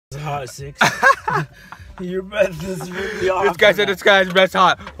hot, 6. Your breath is really hot. This guy's breath's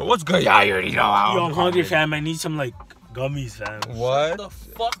hot. But what's good? Yeah, you already know how. Yo, I'm hungry, fam. I need some, like, gummies, fam. What? The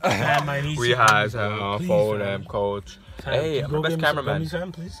fuck? Fam, I need We some has gummies, for them, coach. Fam, Hey, I'm the best cameraman. Gummies,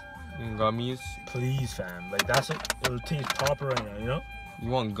 fam, please? Gummies? Please, fam. Like, that's what it'll taste proper right now, you know? You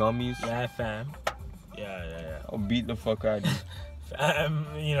want gummies? Yeah, fam. Yeah. I'll beat the fuck out of you.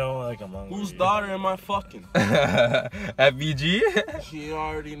 You know, like I'm hungry. Whose daughter am I fucking? FBG? She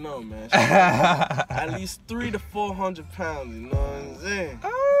already know, man. She at least 300 to 400 pounds, you know what I'm saying?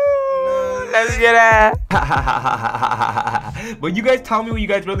 Oh, let's get it. But you guys tell me what you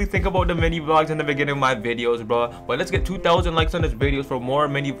guys really think about the mini vlogs in the beginning of my videos, bro. But let's get 2,000 likes on this video for more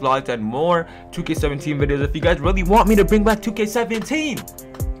mini vlogs and more 2K17 videos if you guys really want me to bring back 2K17.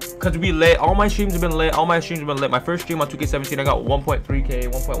 Cause we lit, all my streams have been lit, My first stream on 2K17, I got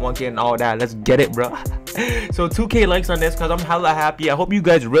 1.3K, 1.1K and all that. Let's get it, bro. So 2K likes on this, cause I'm hella happy. I hope you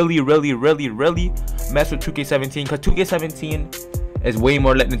guys really mess with 2K17, cause 2K17 is way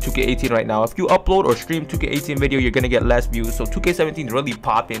more lit than 2K18 right now. If you upload or stream 2K18 video, you're gonna get less views. So 2K17 is really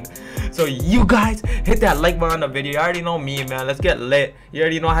popping. So you guys hit that like button on the video. You already know me, man. Let's get lit. You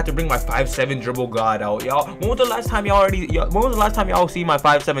already know I had to bring my 5'7" dribble god out, y'all. When was the last time y'all see my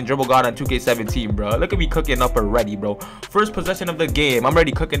 5'7" dribble god on 2K17, bro? Look at me cooking up already, bro. First possession of the game. I'm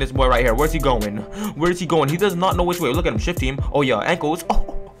already cooking this boy right here. Where's he going? Where's he going? He does not know which way. Look at him. Shift team. Oh yeah, ankles.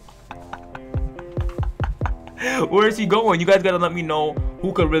 Oh. Where is he going? You guys gotta let me know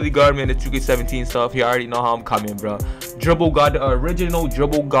who could really guard me in the 2K17 stuff. You already know how I'm coming, bro. Dribble god, the original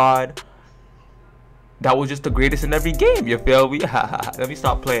dribble god. That was just the greatest in every game. You feel me? Let me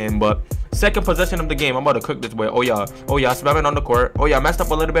stop playing. But second possession of the game, I'm about to cook this way. Oh yeah, spamming on the court. Oh yeah, I messed up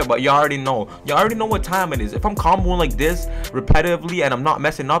a little bit, but you already know. You already know what time it is. If I'm comboing like this repetitively and I'm not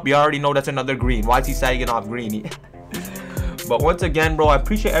messing up, you already know that's another green. Why is he sagging off greeny? But once again, bro, I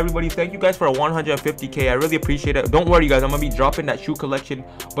appreciate everybody. Thank you guys for 150K. I really appreciate it. Don't worry, guys. I'm gonna be dropping that shoe collection.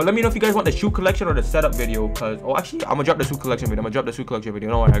 But let me know if you guys want the shoe collection or the setup video. Cause actually, I'm gonna drop the shoe collection video.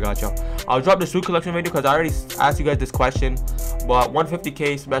 Don't worry, I got y'all. I'll drop the shoe collection video because I already asked you guys this question. But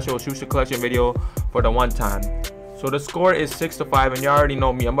 150K special shoe collection video for the one time. So the score is 6-5, and you already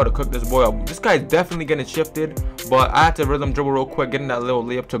know me. I'm about to cook this boy up. This guy's definitely getting shifted, but I had to rhythm dribble real quick, getting that little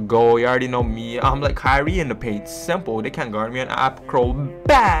layup to go. You already know me. I'm like Kyrie in the paint. Simple. They can't guard me an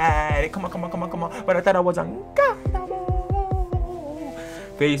acrobat. Come on. But I thought I was unguardable.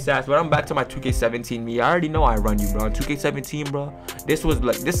 Face ass. But I'm back to my 2K17 me. I already know iRunYew, bro. 2K17, bro.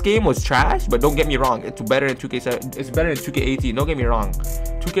 This game was trash, but don't get me wrong. It's better than 2K7. It's better than 2K18. Don't get me wrong.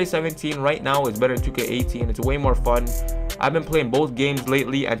 2K17 right now is better than 2K18. It's way more fun. I've been playing both games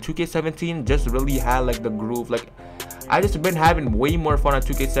lately, and 2K17 just really had like the groove. Like I just been having way more fun on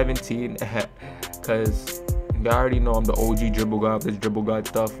 2K17 because you already know I'm the OG dribble god, this dribble god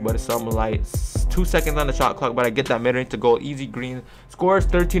stuff. But it's something like 2 seconds on the shot clock, but I get that mid-range to go. Easy green. Score is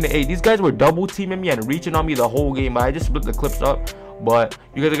 13-8. These guys were double teaming me and reaching on me the whole game, but I just split the clips up. But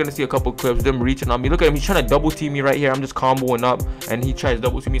you guys are gonna see a couple clips them reaching on me. Look at him, he's trying to double team me right here. I'm just comboing up and he tries to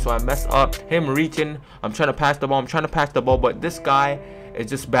double team me, so I mess up. Him reaching, I'm trying to pass the ball, but this guy is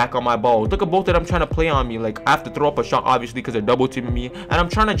just back on my ball. Look at both of them trying to play on me. Like I have to throw up a shot obviously because they're double teaming me, and I'm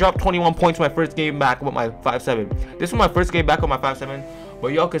trying to drop 21 points my first game back with my 5'7". This was my first game back with my 5'7", but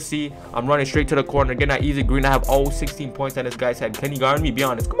y'all can see I'm running straight to the corner, getting that easy green. I have all 16 points on this guy's head. Can he guard me? Be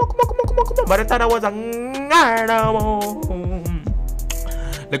honest. Come on. But I thought I was unguardable.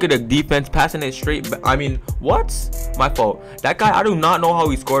 Look at the defense passing it straight. I mean, what? My fault. That guy, I do not know how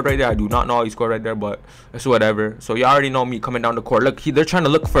he scored right there. But it's whatever. So you already know me coming down the court. Look, they're trying to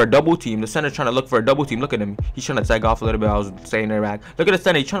look for a double team. The center's trying to look for a double team. Look at him. He's trying to sag off a little bit. I was saying that back. Look at the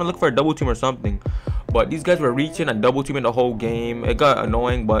center. He's trying to look for a double team or something. But these guys were reaching and double teaming the whole game. It got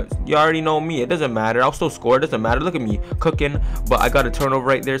annoying, but you already know me. It doesn't matter. I'll still score. It doesn't matter. Look at me cooking. But I got a turnover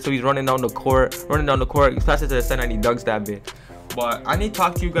right there. So he's running down the court. He passes to the center and he dunks that bit. But I need to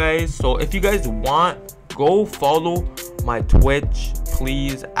talk to you guys. So if you guys want, go follow my Twitch,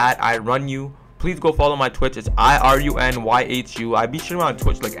 please, at iRunYew. Please go follow my Twitch. It's iRunYew. I be streaming on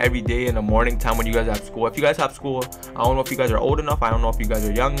Twitch like every day in the morning time when you guys have school. If you guys have school, I don't know if you guys are old enough. I don't know if you guys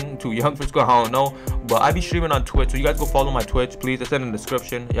are too young for school. I don't know. But I be streaming on Twitch. So you guys go follow my Twitch, please. It's in the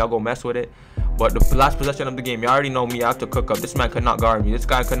description. Y'all go mess with it. But the last possession of the game, you already know me. I have to cook up. This man could not guard me. This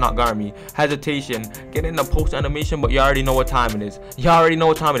guy could not guard me. Hesitation. Get in the post animation, but you already know what time it is.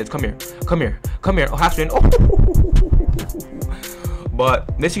 Come here. Oh, half spin. Oh.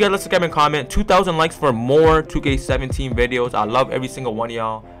 But this, you guys, let's subscribe and comment. 2,000 likes for more 2K17 videos. I love every single one of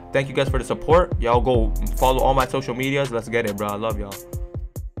y'all. Thank you guys for the support. Y'all go follow all my social medias. Let's get it, bro. I love y'all.